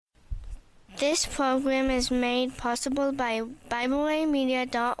This program is made possible by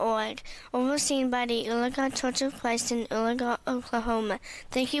BibleWayMedia.org, overseen by the Ellicott Church of Christ in Ellicott, Oklahoma.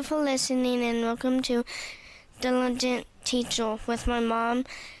 Thank you for listening and welcome to Diligent Teacher with my mom,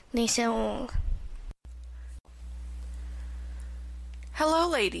 Lisa Earle. Hello,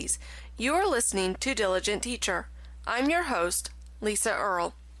 ladies. You are listening to Diligent Teacher. I'm your host, Lisa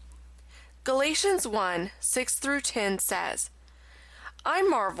Earle. Galatians 1, 6 through 10 says, I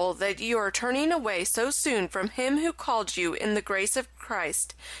marvel that you are turning away so soon from him who called you in the grace of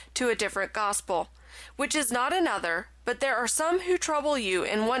Christ to a different gospel, which is not another, but there are some who trouble you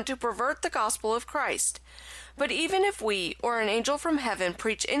and want to pervert the gospel of Christ. But even if we or an angel from heaven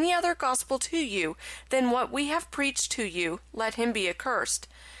preach any other gospel to you than what we have preached to you, let him be accursed.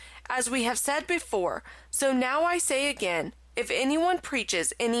 As we have said before, so now I say again, if anyone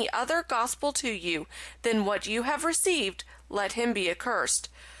preaches any other gospel to you than what you have received, let him be accursed.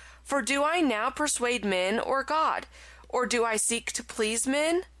 For do I now persuade men or God, or do I seek to please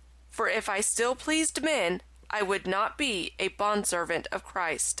men? For if I still pleased men, I would not be a bondservant of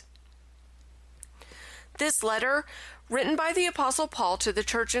Christ. This letter, written by the Apostle Paul to the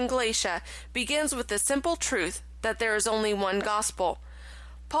church in Galatia, begins with the simple truth that there is only one gospel.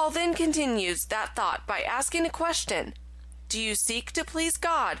 Paul then continues that thought by asking a question. Do you seek to please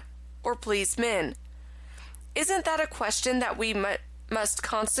God or please men? Isn't that a question that we must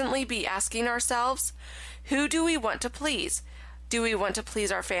constantly be asking ourselves? Who do we want to please? Do we want to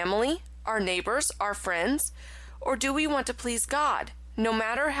please our family, our neighbors, our friends? Or do we want to please God, no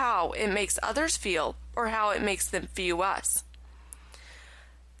matter how it makes others feel or how it makes them view us?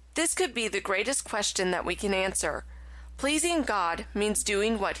 This could be the greatest question that we can answer. Pleasing God means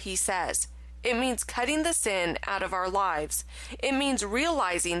doing what He says. It means cutting the sin out of our lives. It means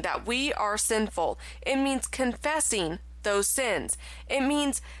realizing that we are sinful. It means confessing those sins. It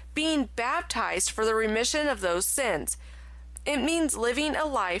means being baptized for the remission of those sins. It means living a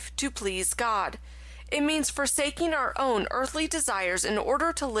life to please God. It means forsaking our own earthly desires in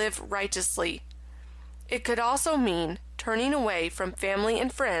order to live righteously. It could also mean turning away from family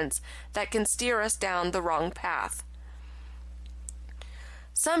and friends that can steer us down the wrong path.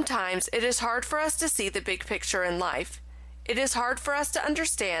 Sometimes it is hard for us to see the big picture in life. It is hard for us to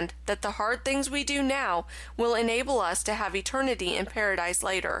understand that the hard things we do now will enable us to have eternity in paradise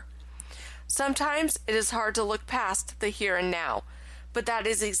later. Sometimes it is hard to look past the here and now, but that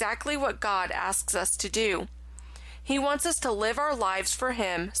is exactly what God asks us to do. He wants us to live our lives for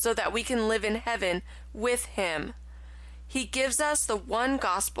Him so that we can live in heaven with Him. He gives us the one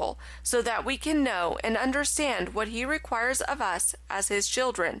gospel so that we can know and understand what He requires of us as His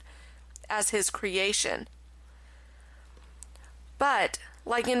children, as His creation. But,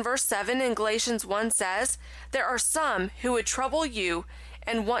 like in verse 7 in Galatians 1 says, there are some who would trouble you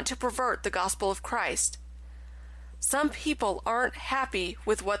and want to pervert the gospel of Christ. Some people aren't happy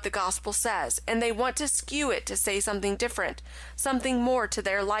with what the gospel says, and they want to skew it to say something different, something more to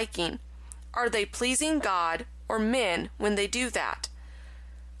their liking. Are they pleasing God or men when they do that?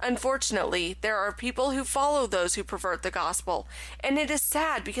 Unfortunately, there are people who follow those who pervert the gospel, and it is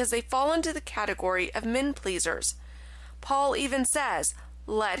sad because they fall into the category of men pleasers. Paul even says,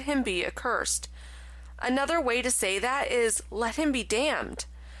 let him be accursed. Another way to say that is, let him be damned.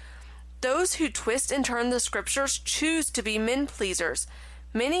 Those who twist and turn the scriptures choose to be men pleasers,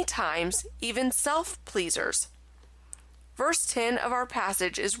 many times even self-pleasers. Verse 10 of our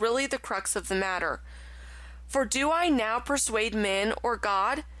passage is really the crux of the matter. For do I now persuade men or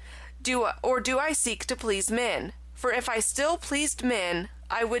God? Or do I seek to please men? For if I still pleased men,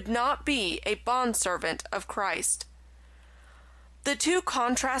 I would not be a bondservant of Christ. The two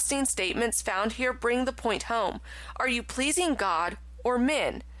contrasting statements found here bring the point home. Are you pleasing God or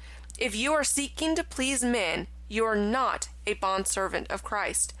men? If you are seeking to please men, you are not a bondservant of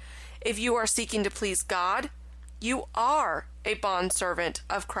Christ. If you are seeking to please God, you are a bondservant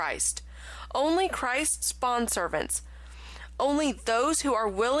of Christ. Only Christ's bondservants, only those who are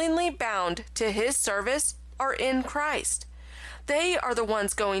willingly bound to His service are in Christ. They are the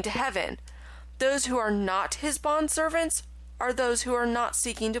ones going to heaven. Those who are not His bondservants are those who are not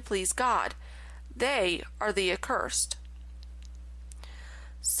seeking to please God. They are the accursed.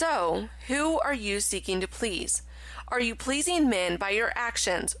 So, who are you seeking to please? Are you pleasing men by your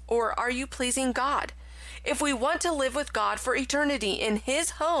actions, or are you pleasing God? If we want to live with God for eternity in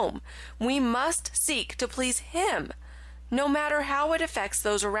His home, we must seek to please Him, no matter how it affects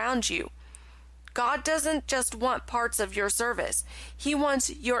those around you. God doesn't just want parts of your service. He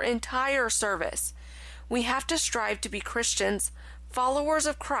wants your entire service. We have to strive to be Christians, followers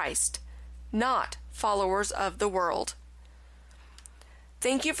of Christ, not followers of the world.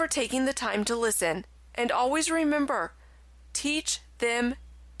 Thank you for taking the time to listen, and always remember, teach them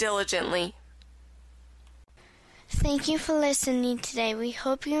diligently. Thank you for listening today. We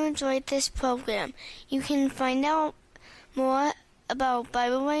hope you enjoyed this program. You can find out more about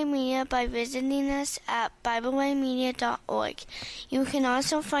Bible Way Media by visiting us at BibleWayMedia.org. You can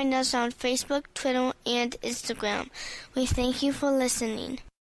also find us on Facebook, Twitter, and Instagram. We thank you for listening.